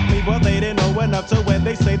me, but they didn't know enough to when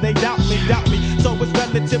they say they doubt me. So it's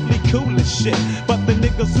relatively cool as shit. But the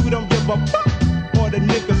niggas who don't give a fuck, or the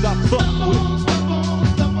niggas I fuck with.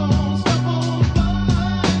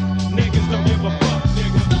 Niggas don't give a fuck,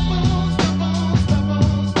 nigga.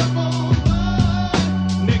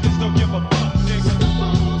 Niggas don't give a fuck, nigga.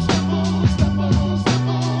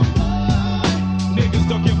 Niggas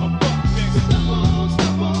don't give a fuck.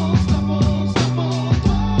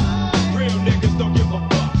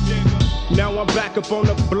 Now I'm back up on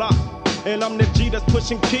the block, and I'm the G that's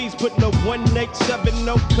pushing keys, putting a 187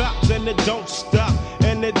 no cops, and it don't stop,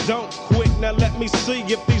 and it don't quit. Now let me see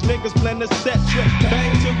if these niggas plan to set you.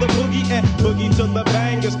 Bang to the boogie and boogie to the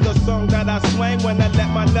bang. It's the song that I swing when I let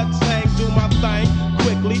my nuts hang. Do my thing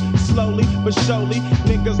quickly, slowly, but surely.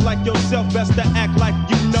 Niggas like yourself best to act like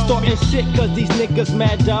you know. Starting shit cause these niggas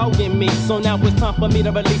mad dogging me. So now it's time for me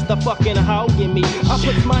to release the fucking hog in me. I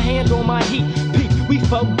put my hand on my heat, peep. We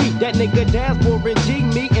 4 deep, that nigga Daz, Warren G,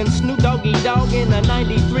 me and Snoop Doggy Dogg in a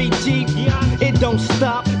 93 Jeep. It don't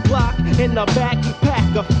stop, block in the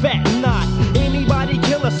backpack, a fat knot. Anybody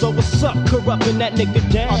kill us, so what's up, corrupting that nigga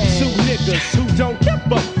Daz? I'm 2 niggas who don't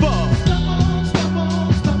give a fuck.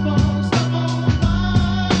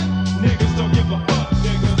 Niggas don't give a fuck,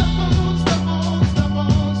 nigga.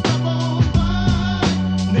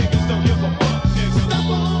 Niggas don't give a fuck, nigga.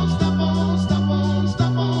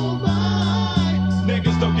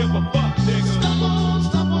 Niggas don't give a fuck, nigga.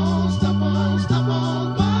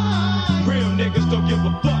 Real niggas don't give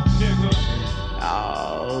a fuck, nigga.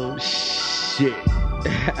 Oh shit.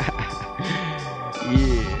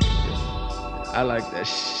 Yeah. I like that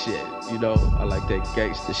shit. You know, I like that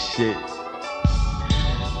gangster shit.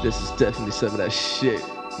 This is definitely some of that shit.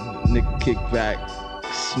 Nigga kick back,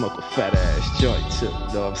 smoke a fat ass joint too. You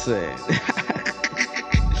know what I'm saying?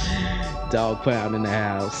 Dog Pound in the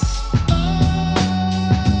house.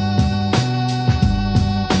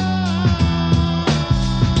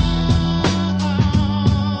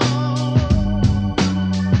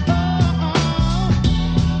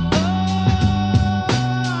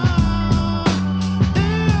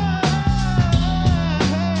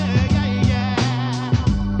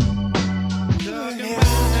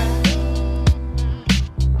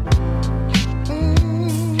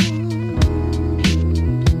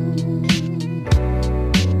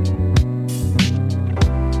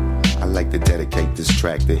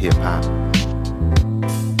 Track to hip hop.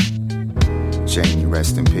 Jamie,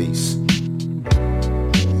 rest in peace.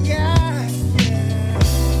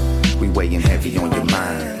 We weighing heavy on your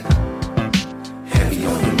mind. Heavy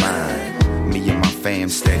on your mind. Me and my fam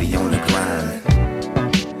steady on the grind.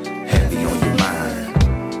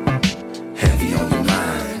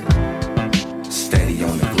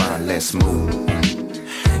 let's move.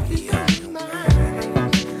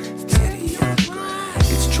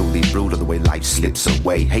 Brutal the way life slips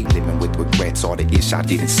away. Hate living with regrets, all the ish I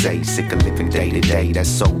didn't say. Sick of living day to day, that's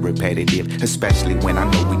so repetitive. Especially when I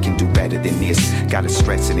know we can do better than this. Gotta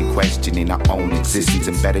stressing and questioning our own existence.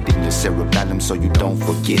 Embedded in your cerebellum so you don't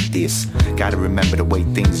forget this. Gotta remember the way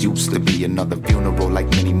things used to be. Another funeral like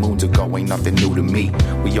many moons ago ain't nothing new to me.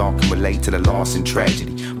 We all can relate to the loss and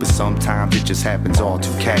tragedy, but sometimes it just happens all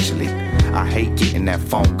too casually. I hate getting that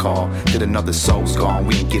phone call that another soul's gone.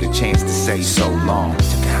 We didn't get a chance to say so long.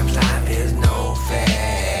 Sometimes life is no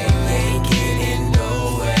fair. You ain't getting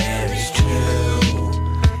nowhere, it's true.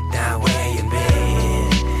 Not where you've been,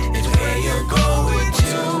 it's where you're going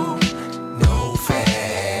to. No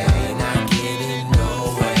fair, you're not getting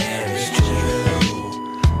nowhere, it's true.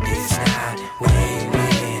 It's not where you've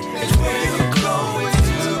been, it's where you're going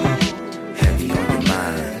to. Heavy on your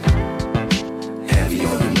mind, heavy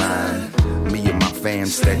on your mind. Me and my fam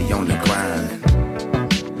steady on the grind.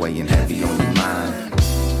 Weighing heavy on your mind,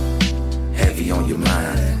 heavy on your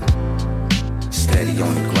mind. Steady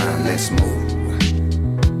on the grind, let's move.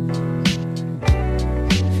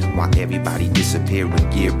 Why everybody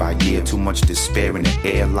disappearing year by year? Too much despair in the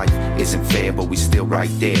air. Life isn't fair, but we still right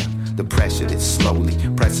there. The pressure that's slowly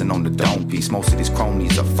pressing on the dome piece. Most of these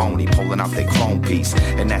cronies are phony, pulling out their chrome piece.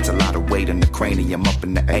 And that's a lot of weight in the cranium. Up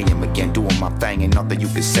in the AM again, doing my thing. Ain't nothing you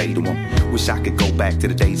can say to them. Wish I could go back to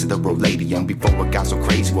the days of the Roladium, before it got so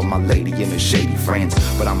crazy with my lady and her shady friends.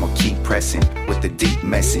 But I'ma keep pressing with the deep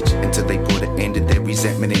message until they put an end to their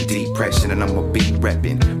resentment and depression. And I'ma be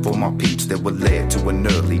repping for my peeps that were led to an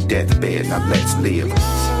early deathbed. Now let's live.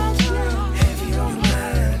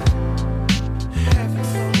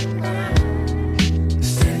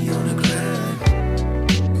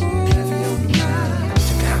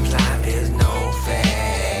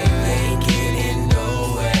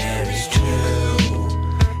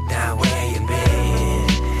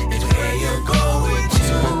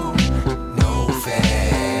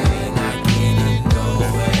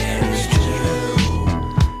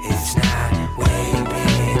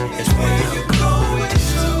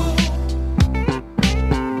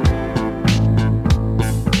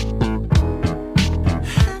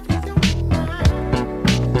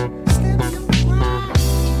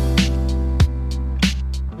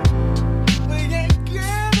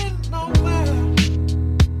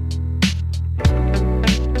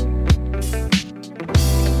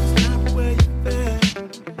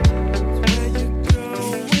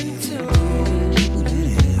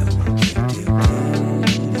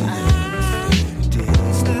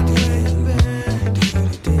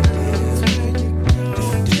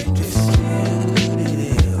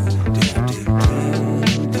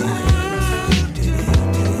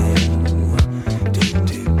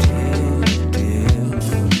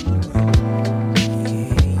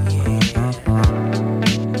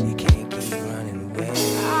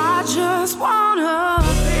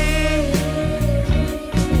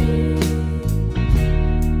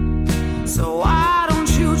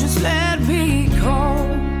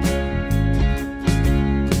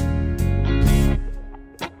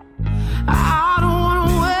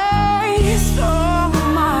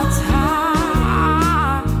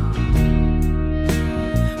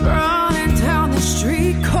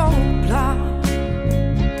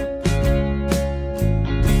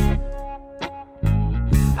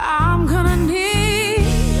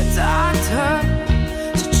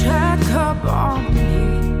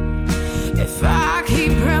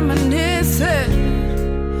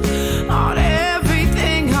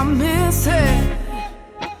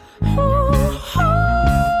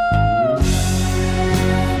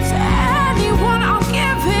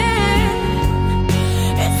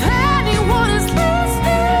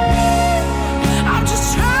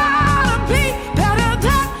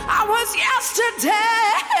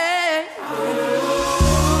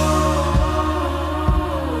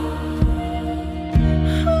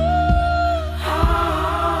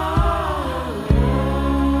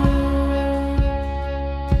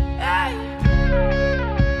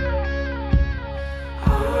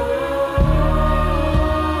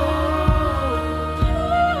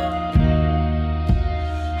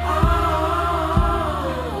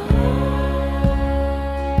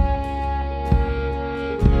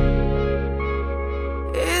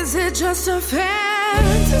 Just a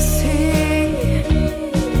fantasy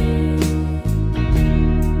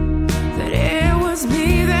that it was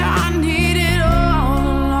me that I needed all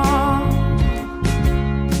along,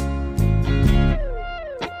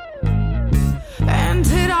 and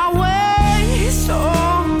did I waste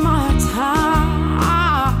all my time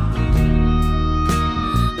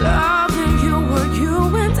loving you? Were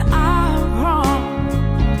you and I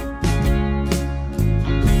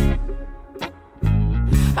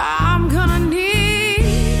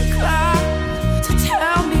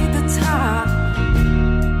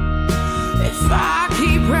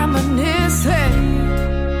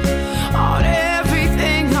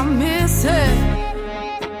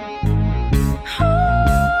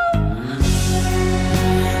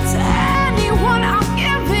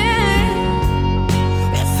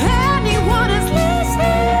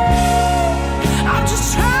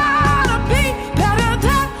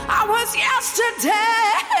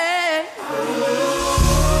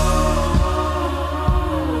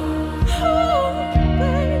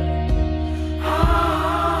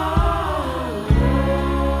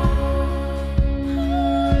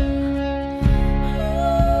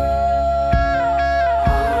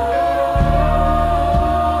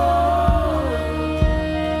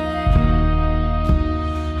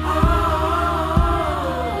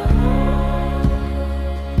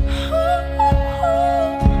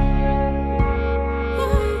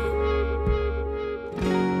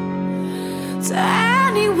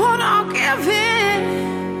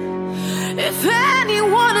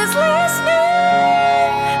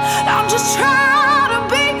just try to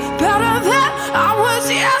be better than I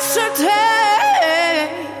was yesterday.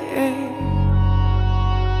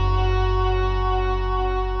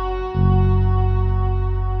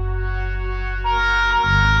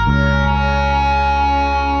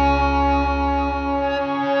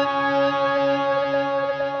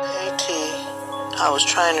 I was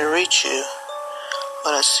trying to reach you,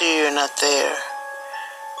 but I see you're not there.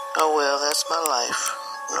 Oh well, that's my life.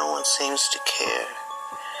 No one seems to care.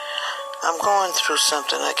 I'm going through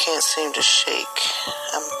something I can't seem to shake.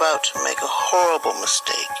 I'm about to make a horrible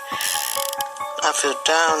mistake. I feel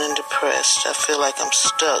down and depressed. I feel like I'm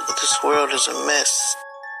stuck. This world is a mess.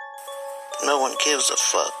 No one gives a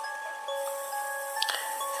fuck.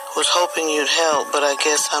 Was hoping you'd help, but I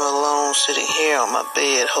guess I'm alone sitting here on my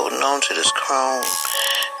bed holding on to this crone.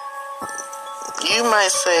 You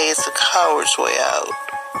might say it's a coward's way out,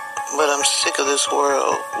 but I'm sick of this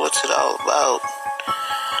world. What's it all about?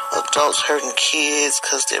 Adults hurting kids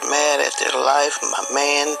because they're mad at their life. My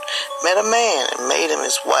man met a man and made him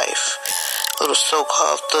his wife. Little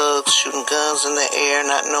so-called thugs shooting guns in the air,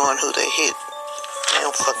 not knowing who they hit. They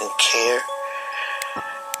don't fucking care.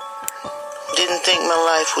 Didn't think my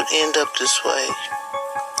life would end up this way.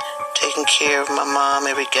 Taking care of my mom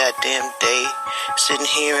every goddamn day. Sitting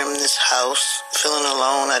here in this house, feeling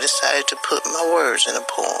alone, I decided to put my words in a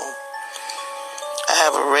poem. I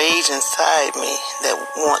have a rage inside me that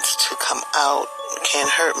wants to come out.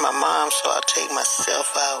 Can't hurt my mom, so I'll take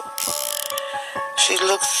myself out. She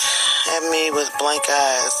looks at me with blank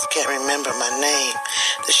eyes. Can't remember my name.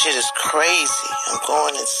 This shit is crazy. I'm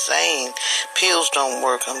going insane. Pills don't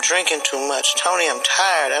work. I'm drinking too much. Tony, I'm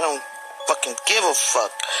tired. I don't fucking give a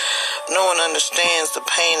fuck. No one understands the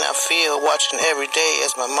pain I feel watching every day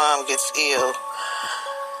as my mom gets ill.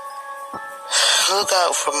 Look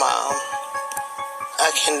out for Mom.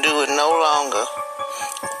 I can do it no longer.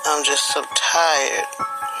 I'm just so tired.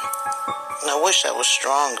 And I wish I was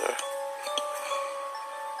stronger.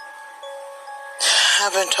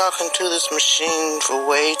 I've been talking to this machine for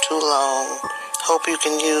way too long. Hope you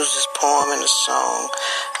can use this poem in a song.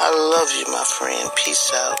 I love you, my friend.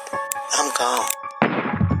 Peace out. I'm gone.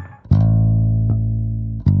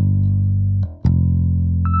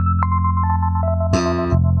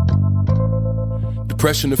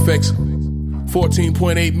 Depression affects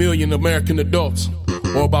 14.8 million American adults,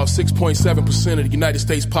 or about 6.7% of the United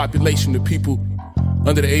States population of people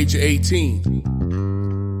under the age of 18.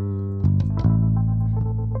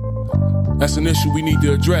 That's an issue we need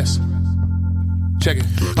to address. Check it.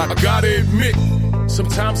 I gotta admit,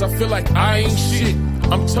 sometimes I feel like I ain't shit.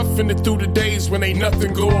 I'm toughing it through the days when ain't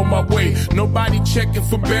nothing going my way. Nobody checking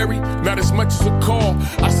for Barry, not as much as a call.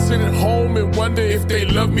 I sit at home and wonder if they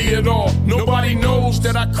love me at all. Nobody knows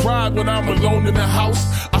that I cry when I'm alone in the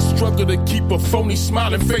house. I struggle to keep a phony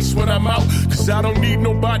smiling face when I'm out, cause I don't need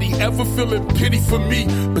nobody ever feeling pity for me.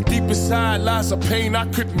 But deep inside lies a pain I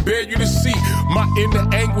couldn't bear you to see. My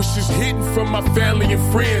inner anguish is hidden from my family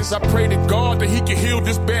and friends. I pray to God that he can heal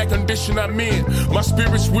this bad condition I'm in. My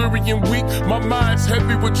spirit's weary and weak, my mind's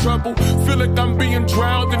heavy with trouble. Feel like I'm being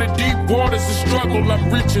drowned in the deep waters of struggle.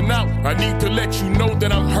 I'm reaching out, I need to let you know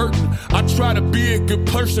that I'm hurting. I try to be a good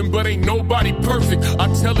person, but ain't nobody perfect. I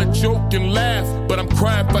tell a joke and laugh, but I'm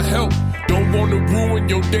crying for help. Don't wanna ruin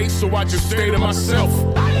your day, so I just stay to myself.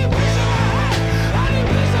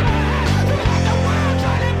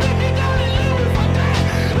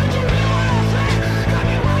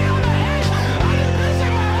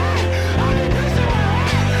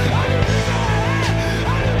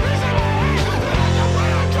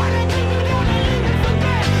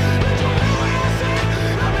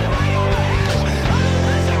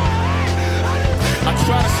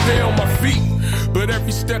 But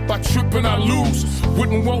every step I trip and I lose.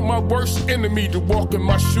 Wouldn't want my worst enemy to walk in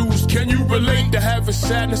my shoes. Can you relate to having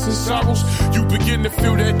sadness and sorrows? You begin to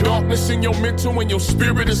feel that darkness in your mental when your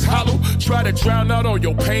spirit is hollow. Try to drown out all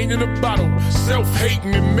your pain in a bottle.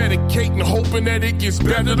 Self-hating and medicating, hoping that it gets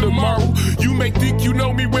better tomorrow. You may think you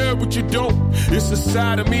know me well, but you don't. It's a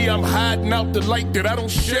side of me I'm hiding out, the light that I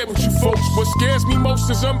don't share with you folks. What scares me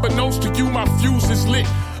most is unbeknownst to you, my fuse is lit.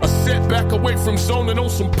 A setback away from zoning on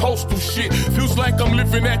some postal shit. Feels like I'm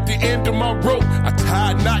living at the end of my rope. I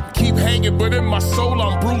tied knot and keep hanging, but in my soul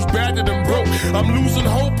I'm bruised, battered and broke. I'm losing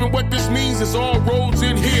hope, and what this means is all roads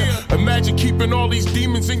in here. Imagine keeping all these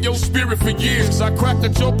demons in your spirit for years. I crack a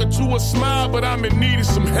joke to a smile, but I'm in need of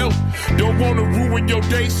some help. Don't wanna ruin your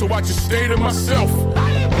day, so I just stay to myself.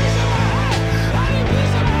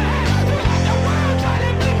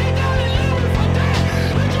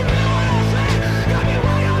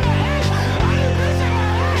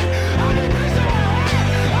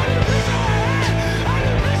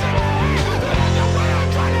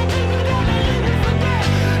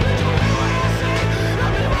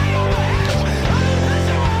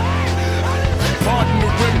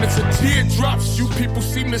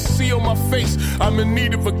 see on my face. I'm in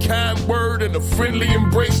need of a kind word and a friendly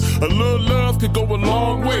embrace. A little love could go a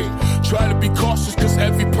long way. Try to be cautious, cause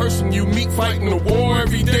every person you meet fighting a war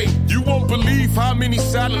every day. You won't believe how many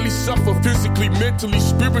silently suffer physically, mentally,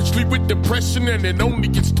 spiritually with depression, and it only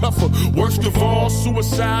gets tougher. Worst of all,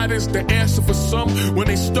 suicide is the answer for some when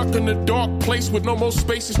they stuck in a dark place with no more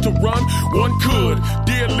spaces to run. One could,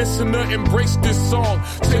 dear listener, embrace this song.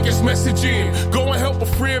 Take its message in. Go and help a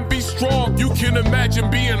friend be strong. You can imagine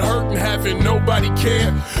being hurt and having nobody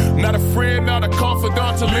care. Not a friend, not a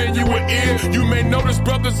confidant to lend you an ear. You may notice,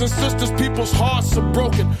 brothers and sisters, people's hearts are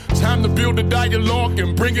broken. Time to build a dialogue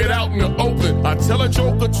and bring it out in the open. I tell a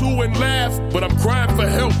joke or two and laugh, but I'm crying for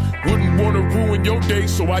help. Wouldn't want to ruin your day,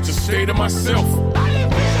 so I just stay to myself.